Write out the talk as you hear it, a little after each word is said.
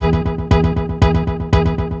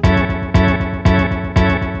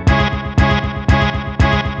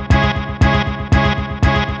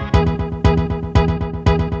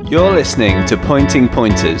You're listening to Pointing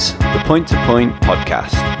Pointers, the Point to Point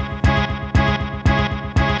podcast.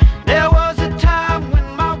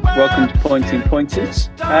 Welcome to Pointing Pointers.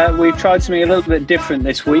 We've tried something a little bit different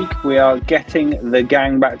this week. We are getting the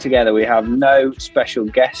gang back together. We have no special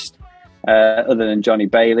guest other than Johnny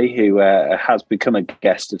Bailey, who has become a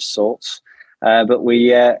guest of sorts. But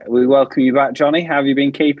we welcome you back, Johnny. How have you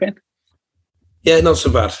been keeping? Yeah, not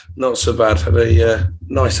so bad. Not so bad. Had a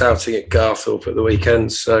nice outing at Garthorpe at the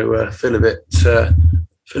weekend, so feel a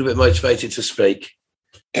bit motivated to speak.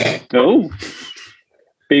 Oh,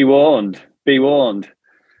 be warned. Be warned.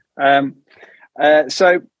 So,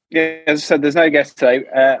 yeah, as I said, there's no guest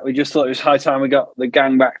today. We just thought it was high time we got the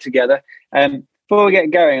gang back together. Before we get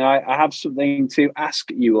going, I have something to ask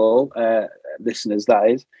you all, listeners, that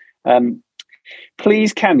is.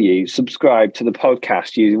 Please, can you subscribe to the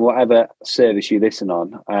podcast using whatever service you listen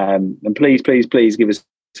on? And please give us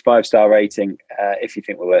a 5-star rating if you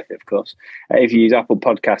think we're worth it, of course. If you use Apple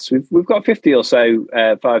Podcasts, we've got 50 or so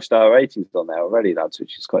 5-star ratings on there already, lads,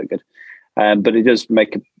 which is quite good. But it does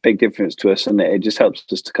make a big difference to us, and it just helps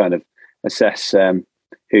us to kind of assess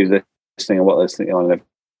who's listening and what they're listening on and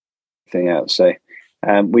everything else. So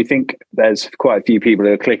we think there's quite a few people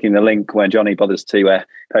who are clicking the link when Johnny bothers to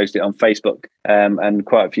post it on Facebook, and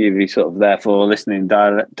quite a few of you sort of therefore listening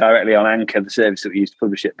directly on Anchor, the service that we use to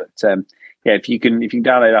publish it. But yeah, if you can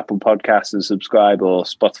download Apple Podcasts and subscribe, or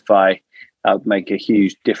Spotify, that would make a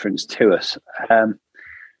huge difference to us.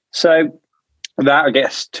 So that, I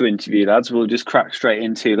guess, to interview, lads, we'll just crack straight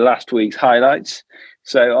into last week's highlights.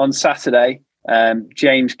 So on Saturday,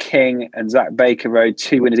 James King and Zach Baker rode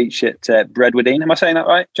 2 winners each at Bredwardine. Am I saying that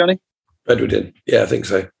right, Johnny? Bredwardine, yeah, I think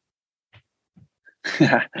so.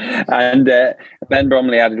 And Ben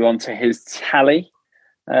Bromley added one to his tally.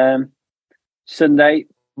 Sunday,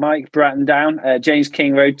 Mike Bratton down. James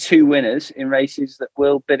King rode 2 winners in races that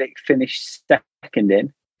Will Biddick finished second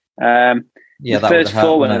in. The first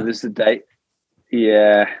 4 winners of the day.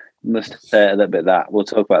 Yeah, must a little bit of that. We'll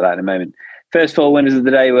talk about that in a moment. First 4 winners of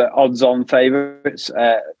the day were odds-on favourites.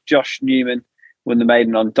 Josh Newman won the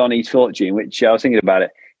maiden on Donny's Fortune, which I was thinking about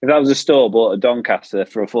it. If that was a store bought a Doncaster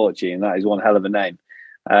for a fortune, that is one hell of a name.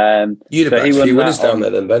 You'd have backed a few winners down there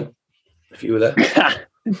then, Ben, if you were there.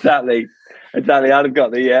 Exactly. I'd have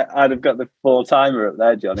got the 4-timer up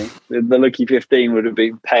there, Johnny. The lucky 15 would have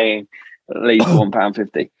been paying at least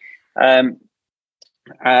 £1.50.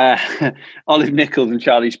 Olive Nichols and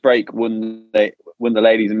Charlie Sprake won the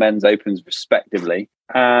ladies and men's opens respectively,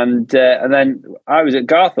 and then I was at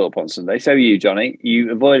Garthorpe on Sunday. So you, Johnny,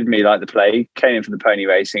 you avoided me like the plague. Came in for the pony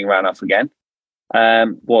racing, ran off again.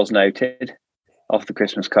 Was noted off the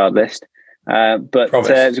Christmas card list, but it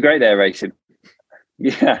was a great day of racing.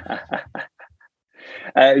 Yeah,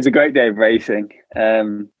 it was a great day of racing.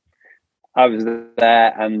 I was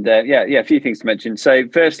there, and a few things to mention. So,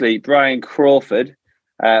 firstly, Brian Crawford.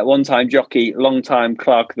 One-time jockey, long-time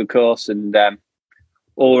clerk of the course, and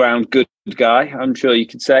all-round good guy, I'm sure you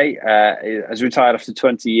could say. Has retired after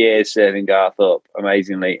 20 years serving Garthorpe,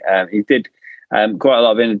 amazingly. He did quite a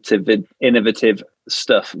lot of innovative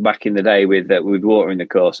stuff back in the day with watering the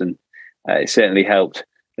course, and it certainly helped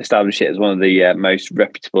establish it as one of the most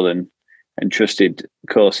reputable and trusted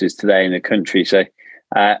courses today in the country. So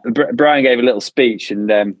Brian gave a little speech,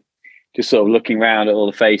 and just sort of looking around at all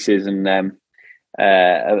the faces and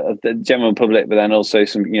the general public, but then also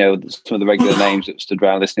some of the regular names that stood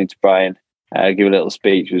around listening to Brian give a little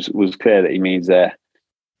speech was clear that he means an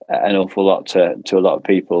awful lot to a lot of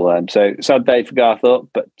people. So sad day for Garthorpe,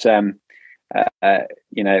 but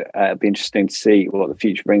it'll be interesting to see what the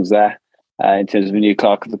future brings there in terms of a new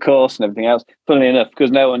clerk of the course and everything else. Funnily enough,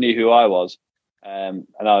 because no one knew who I was, and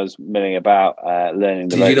I was milling about learning.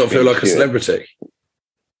 Did you not feel like a celebrity?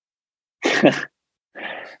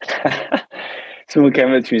 Someone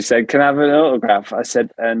came up to me and said, "Can I have an autograph?" I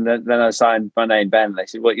said, and then I signed my name, Ben. They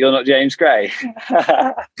said, "What? You're not James Gray?"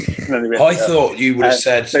 I thought you would have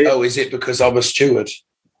said, "Oh, is it because I'm a steward?"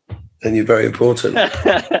 Then you're very important.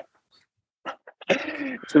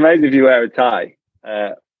 It's amazing if you wear a tie.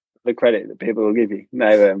 The credit that people will give you.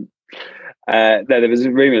 No, there was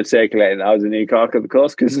a rumour circulating that I was a new clerk of the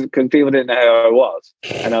course because people didn't know who I was,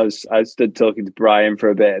 and I stood talking to Brian for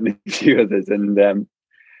a bit and a few others, and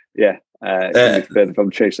further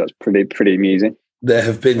from truth, that's pretty amusing. There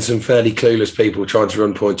have been some fairly clueless people trying to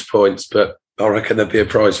run point to points, but I reckon there'll be a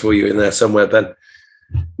prize for you in there somewhere, Ben.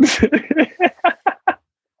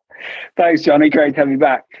 Thanks, Johnny. Great to have you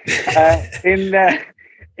back.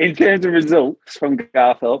 In terms of results from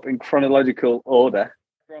Garthorpe in chronological order,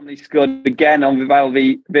 Bromley scored again on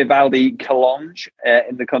Vivaldi Collonge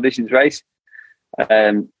in the conditions race.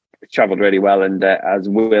 travelled really well, and as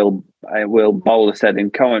Will Bowler said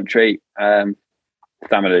in commentary,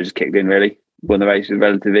 stamina just kicked in. Really, won the race with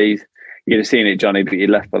relative ease. You'd have seen it, Johnny, but you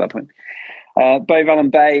left by that point. Both Alan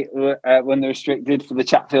Bay won the restricted for the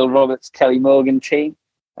Chatfield Roberts Kelly Morgan team,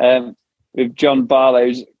 with John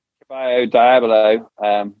Barlow's Caballo Diabolo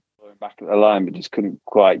going back at the line, but just couldn't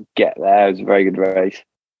quite get there. It was a very good race.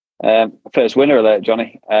 First winner alert,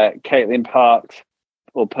 Johnny. Caitlin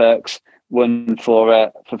Perks won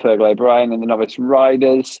for Fergal O'Brien and the novice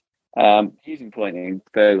riders. He's appointing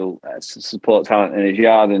Fergal support talent in his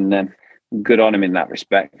yard, and good on him in that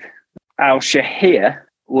respect. Al Shahir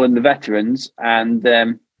won the veterans, and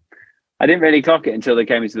I didn't really clock it until they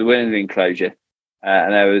came into the winning enclosure.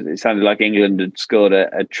 And it sounded like England had scored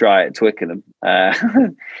a try at Twickenham.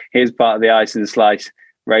 He's part of the Ice and Slice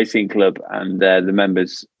Racing Club, and the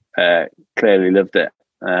members clearly loved it.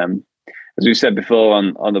 As we said before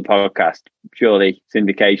on the podcast, surely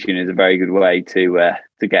syndication is a very good way to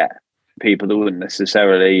get people that wouldn't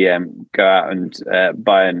necessarily go out and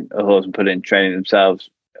buy a horse and put it in training themselves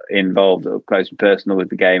involved or close and personal with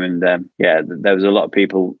the game. And there was a lot of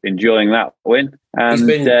people enjoying that win. And he's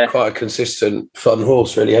been quite a consistent, fun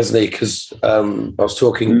horse, really, hasn't he? Because I was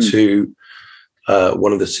talking to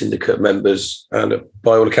one of the syndicate members, and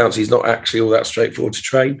by all accounts, he's not actually all that straightforward to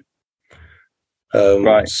train.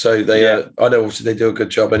 Right. So they, I know obviously they do a good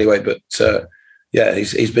job anyway, but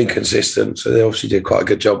he's been consistent. So they obviously did quite a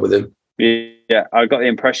good job with him. Yeah, I got the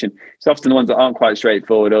impression it's often the ones that aren't quite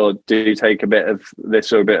straightforward or do take a bit of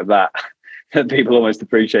this or a bit of that that people almost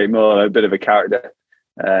appreciate more, a bit of a character.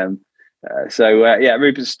 Rupert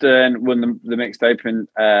Stern won the mixed open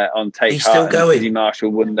on Tate. He's still going. Izzy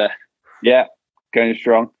Marshall won going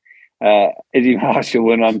strong. Izzy Marshall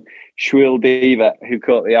won on Schwill Diva, who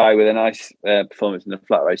caught the eye with a nice performance in the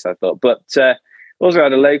flat race, I thought. But also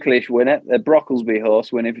had a localish winner, the Brocklesby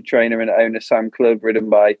horse, winning for trainer and owner Sam Club,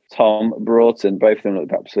 ridden by Tom Broughton. Both of them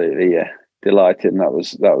looked absolutely delighted, and that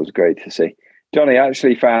was great to see. Johnny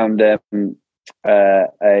actually found a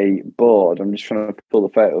board. I'm just trying to pull the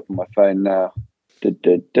photo up on my phone now.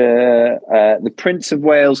 The Prince of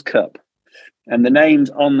Wales Cup, and the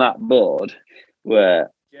names on that board were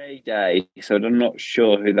J Day. So I'm not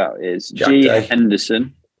sure who that is. Jack G Day.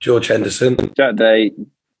 Henderson, George Henderson, Jack Day.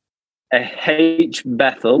 H.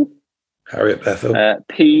 Bethel, Harriet Bethel,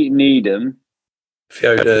 P. Needham,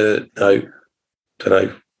 Fiona. No, don't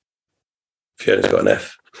know. Fiona's got an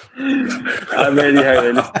F. I really hope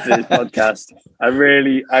they listen to this podcast. I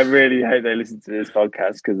really hope they listen to this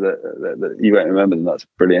podcast because you won't remember them. That's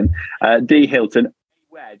brilliant. D. Hilton,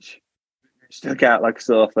 Wedge, stuck out like a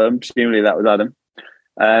sore thumb. Presumably that was Adam.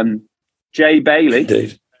 J. Bailey,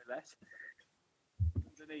 Indeed.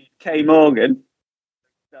 K. Morgan.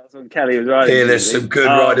 That's on Kelly was riding. Here, there's some good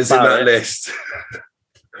riders Barrett. In that list.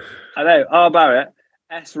 I know. R. Barrett,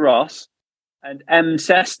 S. Ross, and M.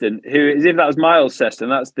 Seston, who, as if that was Miles Seston,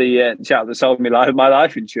 that's the chap that sold me my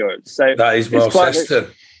life insurance. So that is Miles Seston.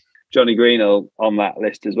 Johnny Greenall on that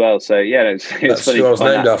list as well. So yeah, it's that's funny. Who I was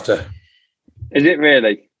named after. Is it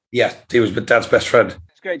really? Yeah, he was my dad's best friend.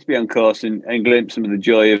 It's great to be on course and glimpse some of the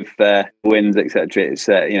joy of wins, etc. It's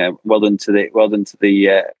well done to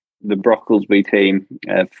the Brocklesby team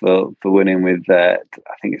for winning with I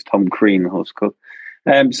think it's Tom Crean, the horse called.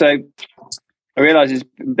 So I realise it's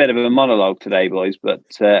a bit of a monologue today, boys, but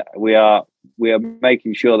we are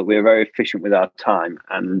making sure that we are very efficient with our time,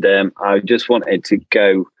 and I just wanted to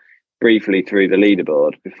go briefly through the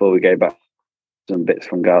leaderboard before we go back to some bits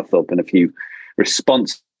from Garthorpe and a few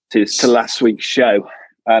responses to last week's show.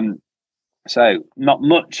 So not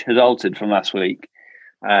much has altered from last week.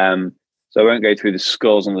 So I won't go through the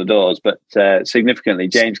scores on the doors, but significantly,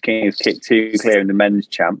 James King has kicked 2 clear in the men's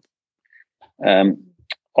champ.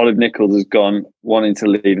 Olive Nichols has gone 1 into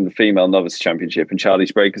lead in the female novice championship, and Charlie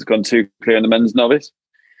Sprague has gone 2 clear in the men's novice.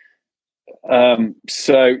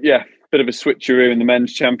 Bit of a switcheroo in the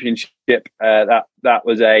men's championship. That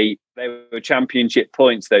was they were championship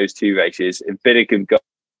points, those 2 races. If Biddick had got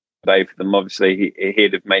both of them, obviously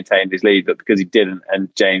he'd have maintained his lead, but because he didn't, and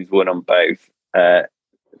James won on both.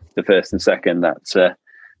 The first and second, that's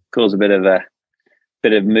caused a bit of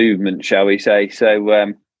movement, shall we say?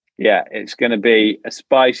 So it's going to be a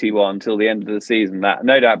spicy one till the end of the season. That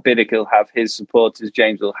no doubt Biddick will have his supporters,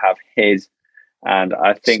 James will have his, and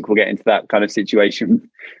I think we'll get into that kind of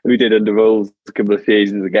situation we did under rules a couple of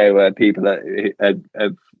seasons ago, where people are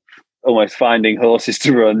almost finding horses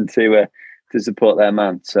to run to support their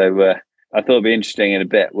man. So I thought it'd be interesting in a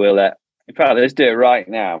bit. In fact, let's do it right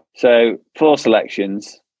now. So 4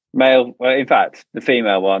 selections. Male. Well, in fact, the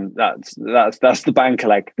female one. That's the banker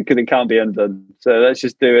leg because it can't be undone. So let's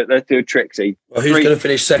just do it. Let's do a Trixie. Well, who's going to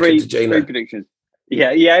finish second to Gina? Three predictions.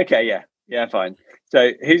 Yeah. Okay. Yeah. Fine.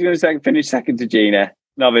 So who's going to finish second to Gina?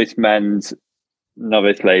 Novice men's,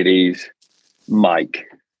 novice ladies. Mike.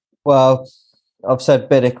 Well, I've said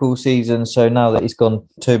Biddick all season, so now that he's gone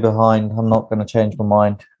 2 behind, I'm not going to change my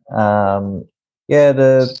mind. The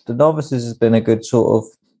novices has been a good sort of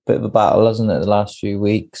bit of a battle, hasn't it, the last few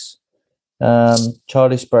weeks?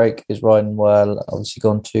 Charlie Sprake is riding well, obviously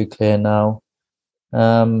gone 2 clear now.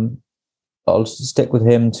 I'll stick with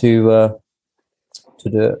him to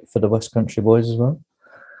do it for the West Country boys as well.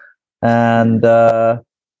 And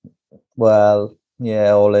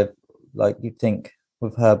Olive, like you'd think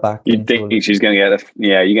with her back, you'd think she's going to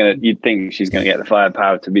get you'd think she's going to get the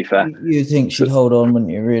firepower. To be fair, you'd think she'd hold on,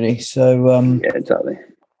 wouldn't you? Really? So yeah, exactly.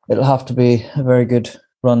 It'll have to be a very good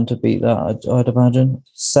run to beat that, I'd imagine.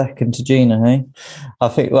 Second to Gina, hey? I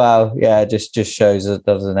think. Well, yeah, it just shows it,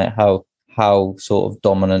 doesn't it? How sort of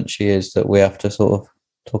dominant she is that we have to sort of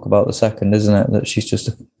talk about the second, isn't it? That she's just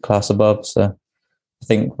a class above. So I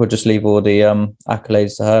think we'll just leave all the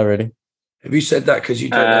accolades to her, really. Have you said that because you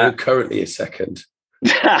don't know who currently is second?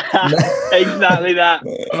 Exactly that,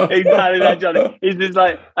 Johnny. He's just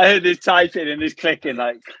like, I heard this typing and this clicking,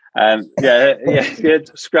 like,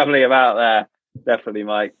 scrabbling about there. Definitely,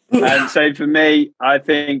 Mike. And so for me, I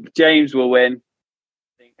think James will win.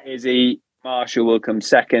 I think Izzy Marshall will come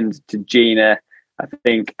second to Gina. I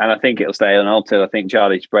think it'll stay unaltered. I think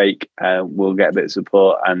Charlie Sprake will get a bit of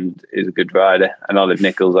support and is a good rider. And Olive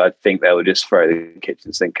Nichols, I think they will just throw the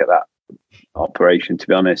kitchen sink at that operation, to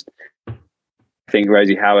be honest. I think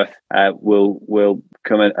Rosie Howarth will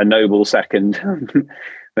come a noble second.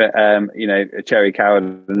 But Cherry Coward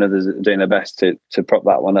and others are doing their best to prop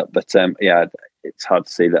that one up. But it's hard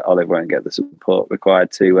to see that Olive won't get the support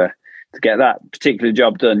required to get that particular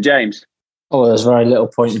job done. James. Oh, there's very little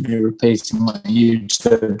point in me repeating what you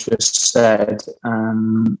just said. A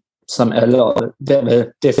bit of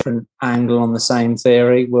a different angle on the same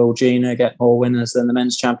theory. Will Gina get more winners than the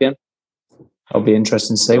men's champion? I'll be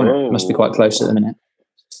interested to see. It must be quite close at the minute.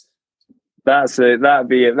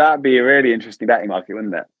 That'd be a really interesting betting market,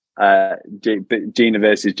 wouldn't it? Gina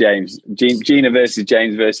versus James. Gina versus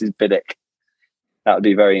James versus Biddick. That would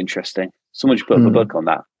be very interesting. Someone should put up a book on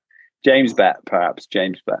that. James bet, perhaps.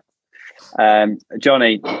 James bet.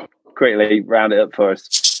 Johnny, quickly round it up for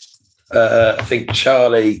us. I think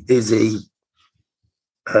Charlie, Izzy,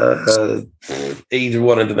 either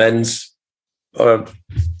one of the men's,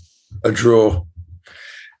 a draw.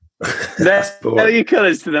 Nail your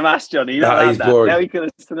colours to the mast, Johnny. You know that. Nail your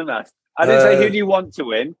colours to the mast. I didn't say who do you want to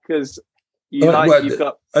win because you've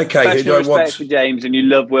got special respect for James and you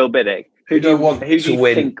love Will Biddick. Who do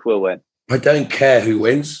you think will win? I don't care who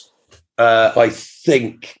wins. I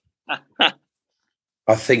think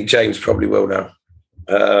James probably will now.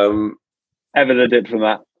 Ever the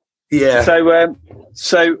diplomat. Yeah.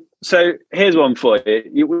 So here's one for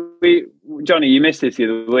you. Johnny, you missed this the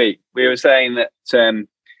other week. We were saying that there's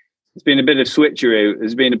been a bit of switcheroo.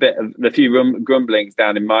 There's been a few grumblings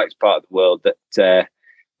down in Mike's part of the world that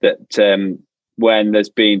when there's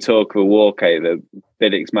been talk of a walkover,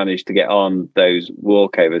 Biddick's managed to get on those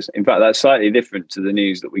walkovers. In fact, that's slightly different to the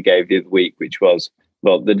news that we gave the other week, which was,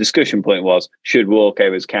 well, the discussion point was, should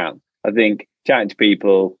walkovers count? I think chatting to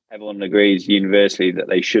people, everyone agrees universally that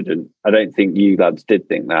they shouldn't. I don't think you lads did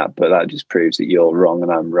think that, but that just proves that you're wrong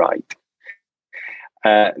and I'm right.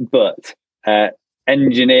 But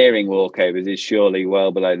engineering walkovers is surely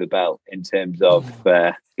well below the belt in terms of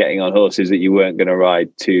getting on horses that you weren't going to ride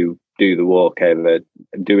to do the walkover.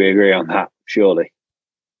 Do we agree on that? Surely.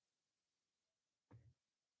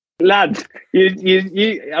 Lads,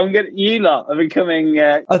 you lot are becoming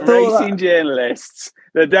racing journalists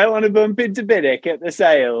that don't want to bump into Biddick at the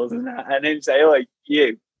sales and him say, "Oh,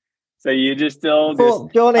 you." So you just all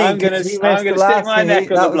Johnny, I'm going to stick my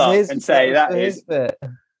neck on the block and say that is bit.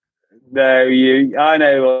 No, I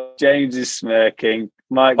know what James is smirking.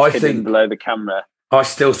 Mike's hidden below the camera. I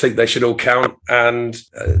still think they should all count, and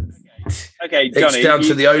okay, Johnny, it's down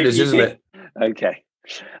to the owners, isn't it? Okay.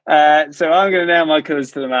 So I'm going to nail my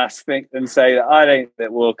colours to the mast and say that I don't think that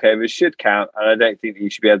walkovers should count, and I don't think that you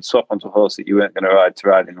should be able to swap onto a horse that you weren't going to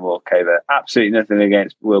ride in a walkover. Absolutely nothing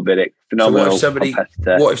against Will Biddick, phenomenal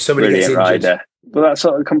competitor. What if somebody gets injured? Rider. Well, that's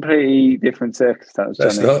sort of completely different circumstance.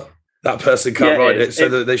 That's not. That person can't ride it, so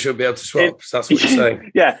that they should be able to swap. So that's what you're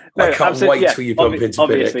saying. Yeah, no, I can't wait till you bump into Biddick.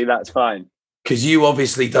 Obviously, that's fine. Because you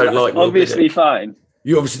obviously don't like Will. Obviously, fine.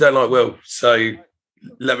 You obviously don't like Will, so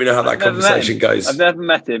let me know how that conversation goes. I've never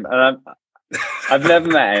met him, and I've never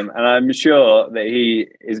met him, and I'm sure that he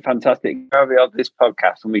is fantastic. I'll be on this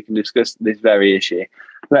podcast and we can discuss this very issue.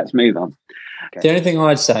 Let's move on. Okay. The only thing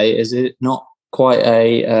I'd say is it not quite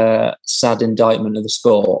a sad indictment of the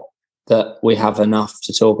sport that we have enough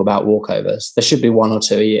to talk about walkovers. There should be 1 or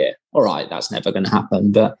 2 a year. All right, that's never going to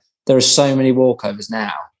happen, but there are so many walkovers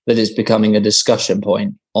now that it's becoming a discussion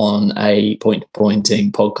point on a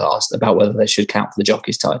point-pointing podcast about whether they should count for the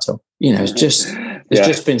jockey's title. You know, it's just there's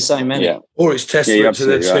just been so many. Yeah. Or it's testament to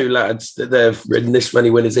the two lads that they've ridden this many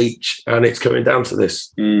winners each, and it's coming down to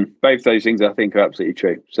this. Both those things I think are absolutely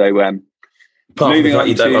true. So, apart from the fact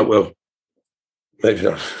you don't like Will, maybe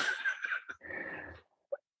not.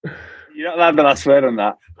 You're not allowed the last word on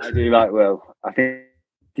that. I do like Will. I think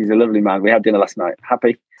he's a lovely man. We had dinner last night.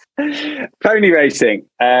 Happy. Pony racing.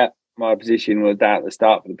 My position was down at the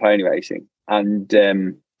start for the pony racing, and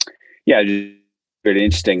just really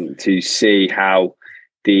interesting to see how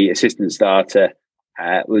the assistant starter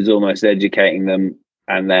was almost educating them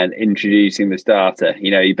and then introducing the starter.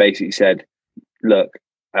 You know, he basically said, "Look,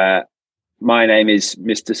 my name is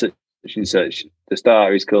Mr. Such and Such. The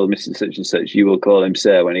starter is called Mr. Such and Such. You will call him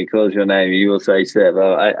Sir. When he calls your name, you will say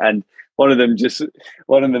Sir." And one of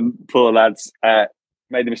them, poor lads,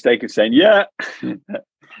 made the mistake of saying "yeah,"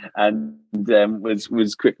 and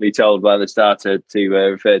was quickly told by the starter to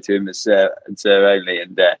refer to him as Sir only.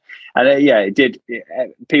 It did.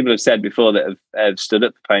 People have said before that have stood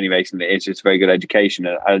up for pony racing that it's just a very good education,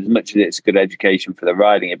 and as much as it's a good education for the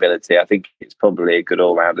riding ability, I think it's probably a good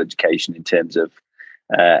all-round education in terms of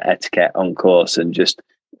etiquette on course and just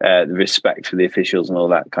the respect for the officials and all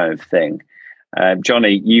that kind of thing.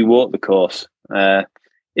 Johnny, you walk the course.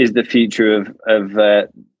 Is the future of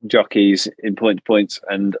jockeys in point-to-points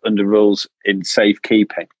and under rules in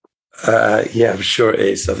safekeeping? Yeah, I'm sure it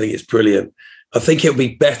is. I think it's brilliant. I think it'll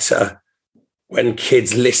be better when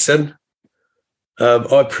kids listen. I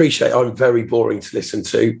appreciate I'm very boring to listen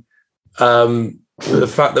to. The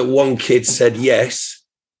fact that one kid said yes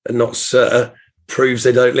and not sir proves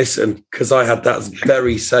they don't listen, because I had that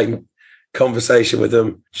very same conversation with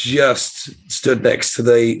them, just stood next to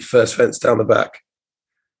the first fence down the back.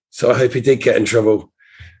 So I hope he did get in trouble.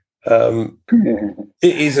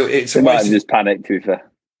 It's a might have just panicked, to be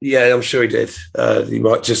fair. Yeah, I'm sure he did. He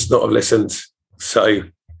might just not have listened. So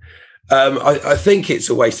I think it's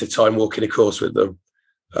a waste of time walking a course with them.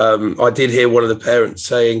 I did hear one of the parents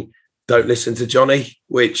saying, "Don't listen to Johnny,"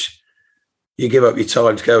 which you give up your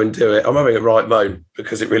time to go and do it. I'm having a right moan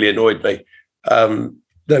because it really annoyed me.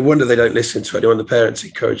 No wonder they don't listen to anyone. The parents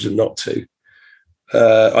encourage them not to.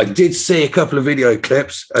 I did see a couple of video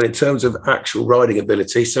clips, and in terms of actual riding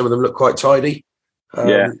ability, some of them look quite tidy.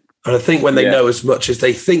 And I think when they know as much as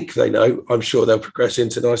they think they know, I'm sure they'll progress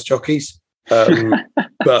into nice jockeys.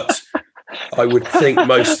 But I would think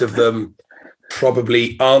most of them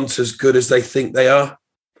probably aren't as good as they think they are.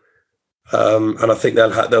 And I think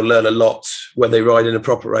they'll learn a lot when they ride in a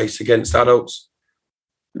proper race against adults,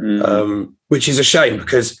 which is a shame,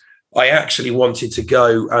 because I actually wanted to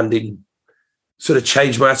go and sort of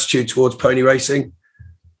change my attitude towards pony racing,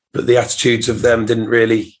 but the attitudes of them didn't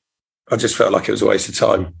really. I just felt like it was a waste of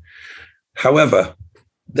time. However,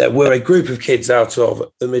 there were a group of kids out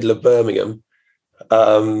of the middle of Birmingham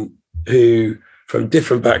who, from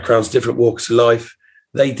different backgrounds, different walks of life,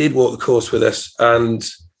 they did walk the course with us, and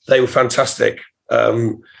they were fantastic.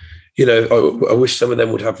 I wish some of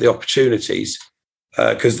them would have the opportunities,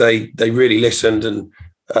 because they really listened and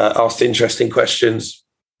asked interesting questions.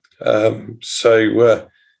 It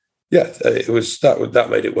was that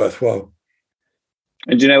made it worthwhile.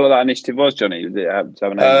 And do you know what that initiative was, Johnny? Did it have to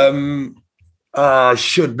have a name? I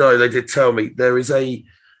should know. They did tell me there is a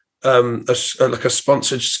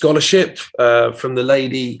sponsored scholarship from the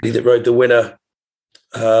lady that rode the winner.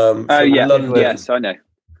 London. Yes, I know.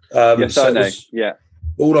 Yes, I know. Yeah,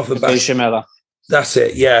 all off the back. Miller. That's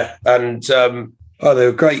it. Yeah, and they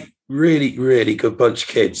were great. Really, really good bunch of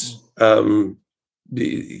kids.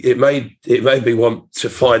 It made me want to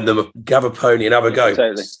find them, have a pony, and have a go.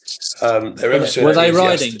 Totally. Were they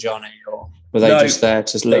riding, Johnny, or were they just there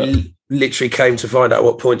to look? They literally came to find out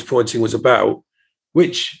what point-to-pointing was about,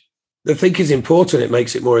 which I think is important. It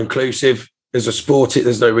makes it more inclusive. As a sport,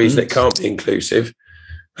 there's no reason it can't be inclusive.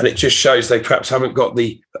 And it just shows they perhaps haven't got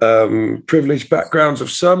the privileged backgrounds of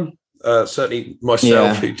some. Certainly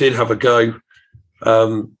myself, who did have a go.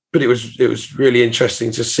 But it was really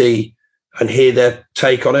interesting to see and hear their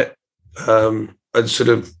take on it, and sort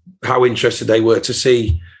of how interested they were to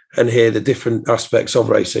see and hear the different aspects of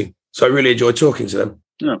racing. So I really enjoyed talking to them.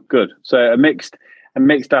 Oh, good. So a mixed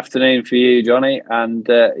afternoon for you, Johnny, and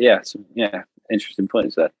interesting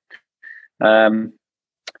points there.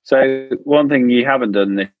 So one thing you haven't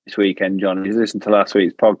done this weekend, John, is listen to last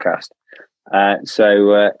week's podcast.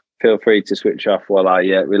 So feel free to switch off while I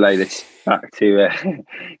relay this back to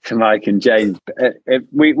Mike and James.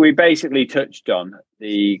 We basically touched on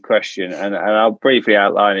the question, and I'll briefly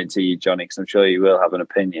outline it to you, Johnny, because I'm sure you will have an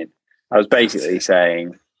opinion. I was basically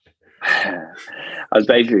saying,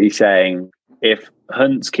 if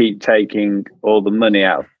Hunts keep taking all the money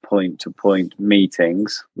out of point-to-point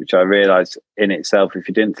meetings, which I realise in itself, if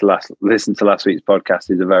you didn't listen to last week's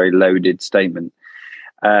podcast, is a very loaded statement.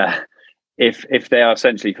 If they are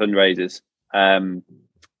essentially fundraisers, and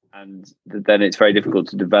then it's very difficult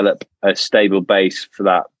to develop a stable base for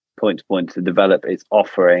that point-to-point to develop its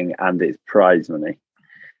offering and its prize money.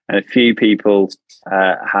 And a few people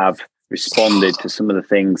have responded to some of the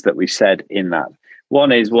things that we said in that.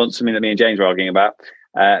 One is something that me and James were arguing about.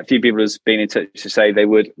 A few people have been in touch to say they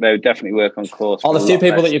would definitely work on course. Are the few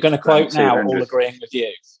people that you're going to quote now all agreeing with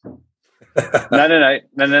you? No, not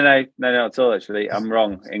at all. Actually, I'm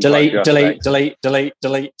wrong. Delete. Oh, no.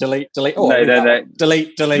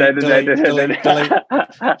 Delete.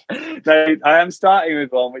 No, I am starting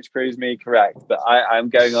with one which proves me correct, but I'm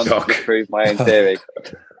going on to prove my own theory.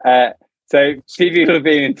 So few people have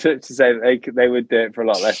been in touch to say that they would do it for a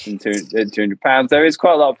lot less than £200. There is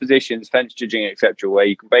quite a lot of positions, fence judging, etc., where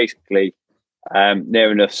you can basically near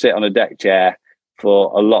enough sit on a deck chair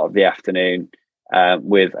for a lot of the afternoon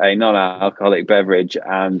with a non-alcoholic beverage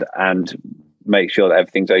and make sure that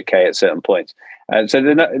everything's okay at certain points. So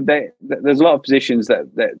there's a lot of positions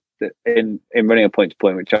that in running a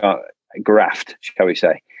point-to-point which aren't graft, shall we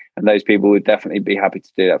say. And those people would definitely be happy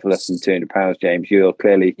to do that for less than £200, James. You're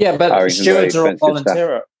clearly but stewards are all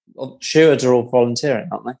volunteering. Stewards are all volunteering,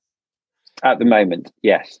 aren't they? At the moment,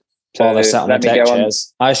 yes. So while they sat on the deck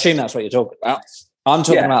chairs. I assume that's what you're talking about. I'm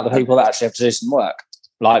talking about the people that actually have to do some work,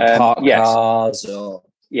 like park cars or...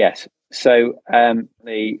 Yes. So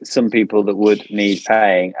some people that would need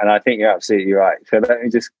paying, and I think you're absolutely right. So let me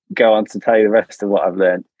just go on to tell you the rest of what I've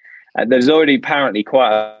learned. There's already apparently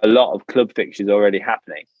quite a lot of club fixtures already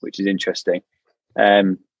happening, which is interesting.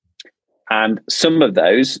 And some of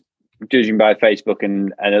those, judging by Facebook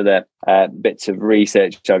and other bits of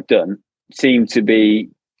research I've done, seem to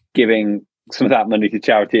be giving some of that money to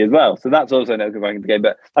charity as well. So that's also no good in the game.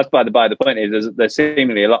 But that's by the by. The point is there's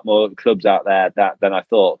seemingly a lot more clubs out there than I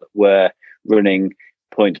thought that were running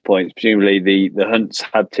point to points. Presumably the Hunts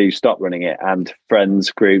had to stop running it, and friends,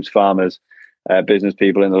 groups, farmers, business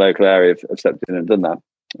people in the local area have stepped in and done that.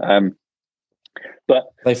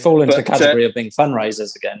 But they fall into the category of being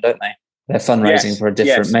fundraisers again, don't they? They're fundraising for a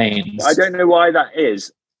different means. I don't know why that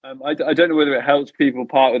is. I don't know whether it helps people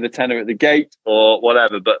park with a tenner at the gate or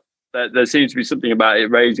whatever, but there seems to be something about it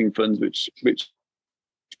raising funds which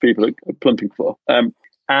people are plumping for.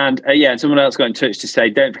 And someone else got in touch to say,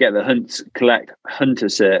 don't forget that Hunts collect hunter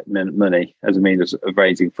cert money as a means of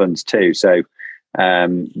raising funds too. So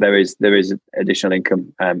there is additional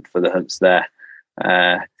income for the Hunts there.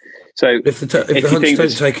 So if the Hunts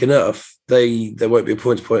don't take enough, they won't be a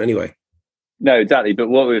point to point anyway. No, exactly. But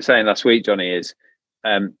what we were saying last week, Johnny, is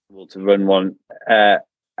to run one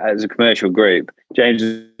as a commercial group. James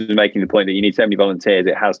was making the point that you need so many volunteers;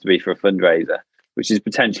 it has to be for a fundraiser, which is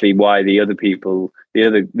potentially why the other people,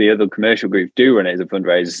 the other commercial groups, do run it as a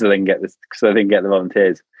fundraiser, so they can get the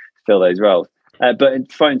volunteers to fill those roles. But in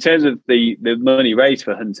terms of the money raised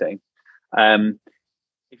for hunting, if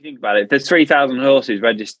you think about it, there's 3,000 horses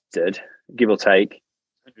registered, give or take,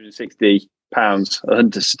 £160 a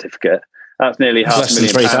hunter certificate. That's nearly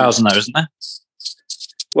 £500,000. 3,000 though, isn't there?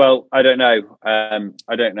 Well, I don't know.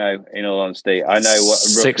 I don't know, in all honesty. I know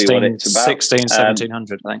roughly what it's about.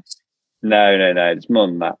 1,700, I think. No. It's more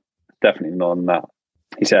than that. Definitely more than that,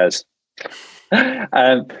 he says.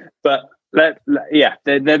 But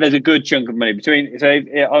there's a good chunk of money between. So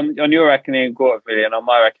on your reckoning, $250,000, on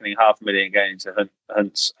my reckoning, $500,000 going into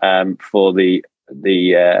Hunts for the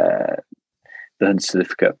Hunt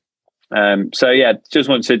certificate. Just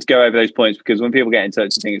wanted to go over those points, because when people get in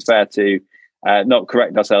touch, I think it's fair to not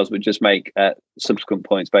correct ourselves, but just make subsequent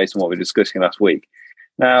points based on what we were discussing last week.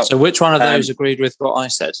 Now, so which one of those agreed with what I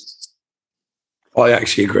said? I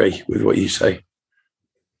actually agree with what you say.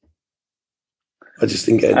 I just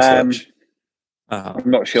didn't get in touch. I'm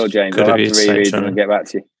not sure, James. I'll have to reread them and get back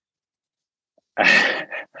to you.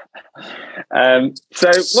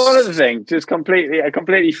 So one other thing, just a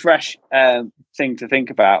completely fresh thing to think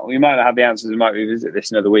about. We might not have the answers. We might revisit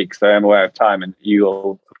this another week, so I'm aware of time, and you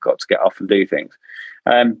all have got to get off and do things.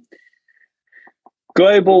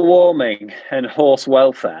 Global warming and horse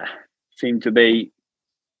welfare seem to be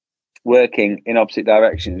working in opposite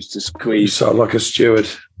directions to squeeze. You sound like a steward.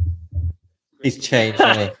 He's changed,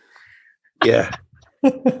 hasn't Yeah.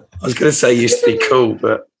 I was going to say he used to be cool,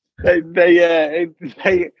 but they're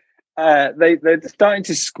starting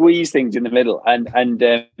to squeeze things in the middle and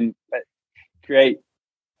create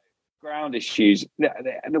ground issues.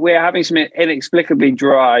 We're having some inexplicably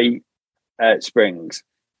dry springs,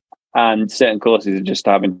 and certain courses are just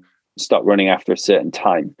having to stop running after a certain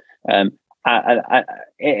time. In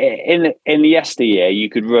the yesteryear, you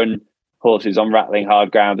could run horses on rattling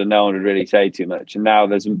hard ground and no one would really say too much. And now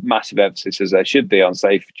there's a massive emphasis, as there should be, on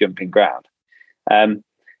safe jumping ground. And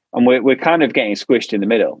we're kind of getting squished in the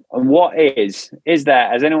middle. And what is there,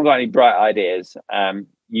 has anyone got any bright ideas,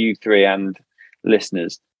 you three and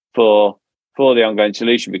listeners, for the ongoing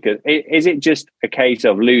solution? Because is it just a case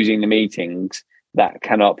of losing the meetings that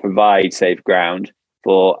cannot provide safe ground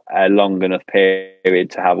for a long enough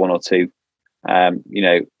period to have one or two,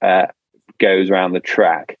 goes around the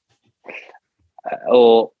track?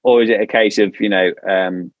 Or is it a case of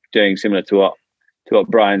doing similar to what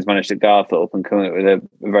Brian's managed at Garthorpe and coming up with a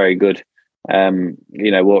very good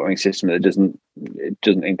watering system that doesn't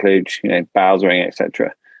include bowsering,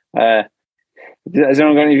 etc. Has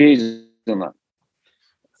anyone got any views on that?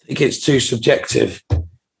 I think it's too subjective.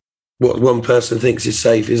 What one person thinks is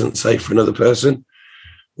safe isn't safe for another person.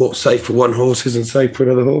 What's safe for one horse isn't safe for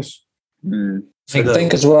another horse. I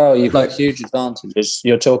think as well, you've got huge advantages.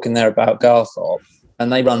 You're talking there about Garthorpe,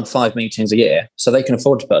 and they run 5 meetings a year, so they can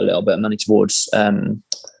afford to put a little bit of money towards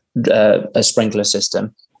a sprinkler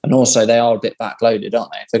system. And also, they are a bit backloaded,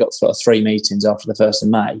 aren't they? They've got sort of 3 meetings after the 1st of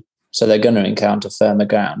May, so they're going to encounter firmer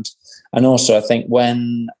ground. And also, I think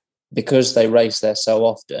because they race there so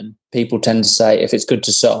often, people tend to say if it's good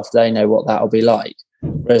to soft, they know what that'll be like.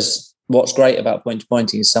 Whereas what's great about point to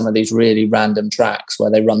pointing is some of these really random tracks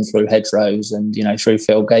where they run through hedgerows and through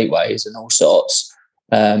field gateways and all sorts.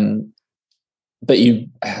 But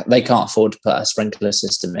they can't afford to put a sprinkler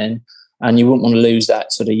system in, and you wouldn't want to lose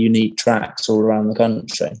that sort of unique tracks all around the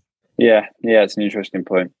country. Yeah, it's an interesting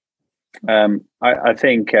point. I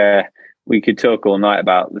think we could talk all night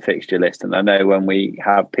about the fixture list, and I know when we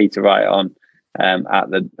have Peter Wright on at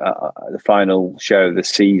the final show of the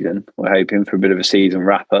season, we're hoping for a bit of a season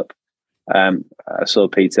wrap up. I saw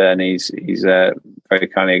Peter, and he's very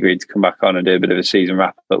kindly agreed to come back on and do a bit of a season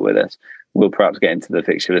wrap up with us. We'll perhaps get into the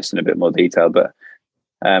fixture list in a bit more detail, but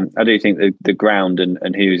I do think the ground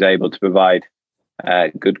and who's able to provide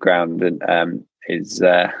good ground and is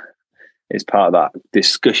part of that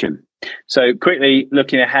discussion. So quickly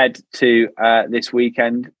looking ahead to this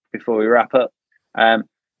weekend before we wrap up,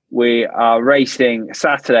 we are racing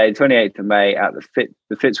Saturday, 28th of May at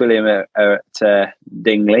the Fitzwilliam at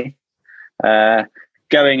Dingley.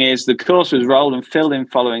 Going is the course was rolled and filled in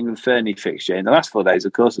following the Fernie fixture. In the last 4 days,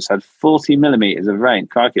 the course has had 40 millimetres of rain.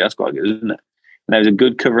 Crikey, that's quite good, isn't it? And there was a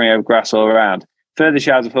good covering of grass all around. Further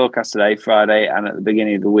showers are forecast today, Friday, and at the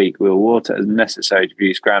beginning of the week. We will water as necessary to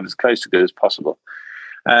produce ground as close to good as possible.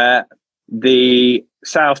 The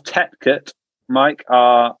South Tetcut, Mike,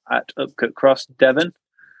 are at Upcut Cross, Devon,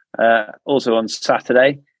 also on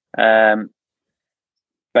Saturday.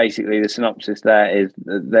 Basically, the synopsis there is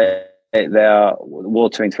that they are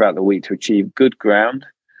watering throughout the week to achieve good ground.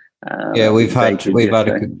 We've had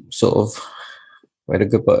a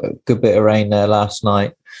good bit of rain there last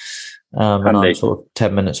night, and I'm sort of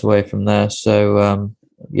 10 minutes away from there. So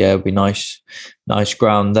it'll be nice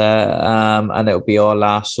ground there, and it'll be our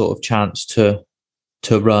last sort of chance to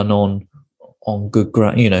run on good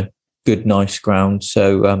ground, good nice ground.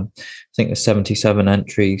 So I think there's 77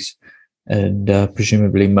 entries. And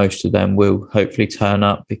presumably most of them will hopefully turn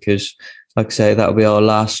up because, like I say, that'll be our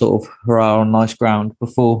last sort of hurrah on nice ground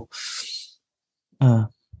before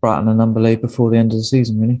Bratton and Umberleigh before the end of the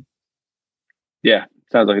season, really. Yeah,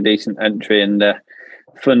 sounds like a decent entry and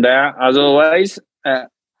fun day out, as always.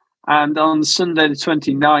 And on Sunday the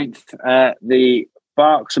 29th, the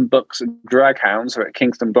Barks and Bucks and Draghounds are at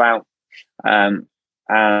Kingston Blount. And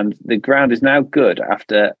the ground is now good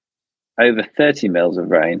after over 30 mils of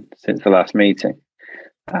rain since the last meeting.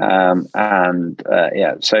 So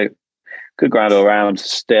good ground all around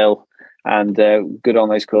still, and good on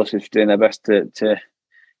those courses for doing their best to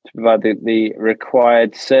provide the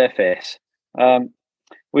required surface.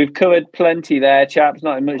 We've covered plenty there, chaps,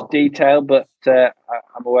 not in much detail, but I'm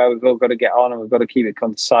aware we've all got to get on and we've got to keep it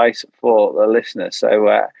concise for the listeners. So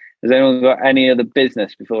has anyone got any other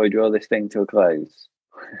business before we draw this thing to a close?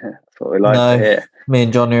 That's what we like to hear. Me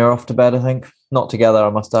and Johnny are off to bed, I think. Not together,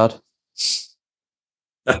 I must add.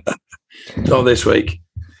 Not this week.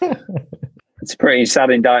 It's a pretty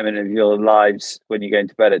sad indictment of your lives when you're going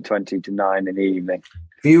to bed at 20 to 9 in the evening.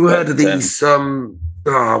 Have you heard of these,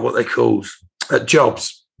 what they called,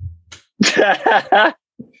 jobs? I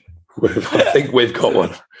think we've got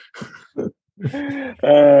one.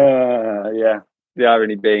 Yeah. The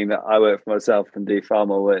irony being that I work for myself and do far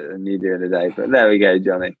more work than you do in a day. But there we go,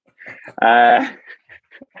 Johnny.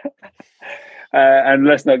 And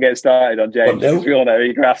let's not get started on James, because we all know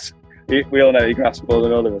he grasps more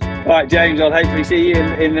than all of us. All right, James, I'll hopefully see you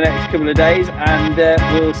in the next couple of days, and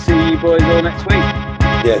we'll see you boys all next week.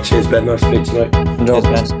 Yeah, cheers, Ben. Nice to meet you tonight.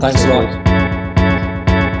 Thanks a lot.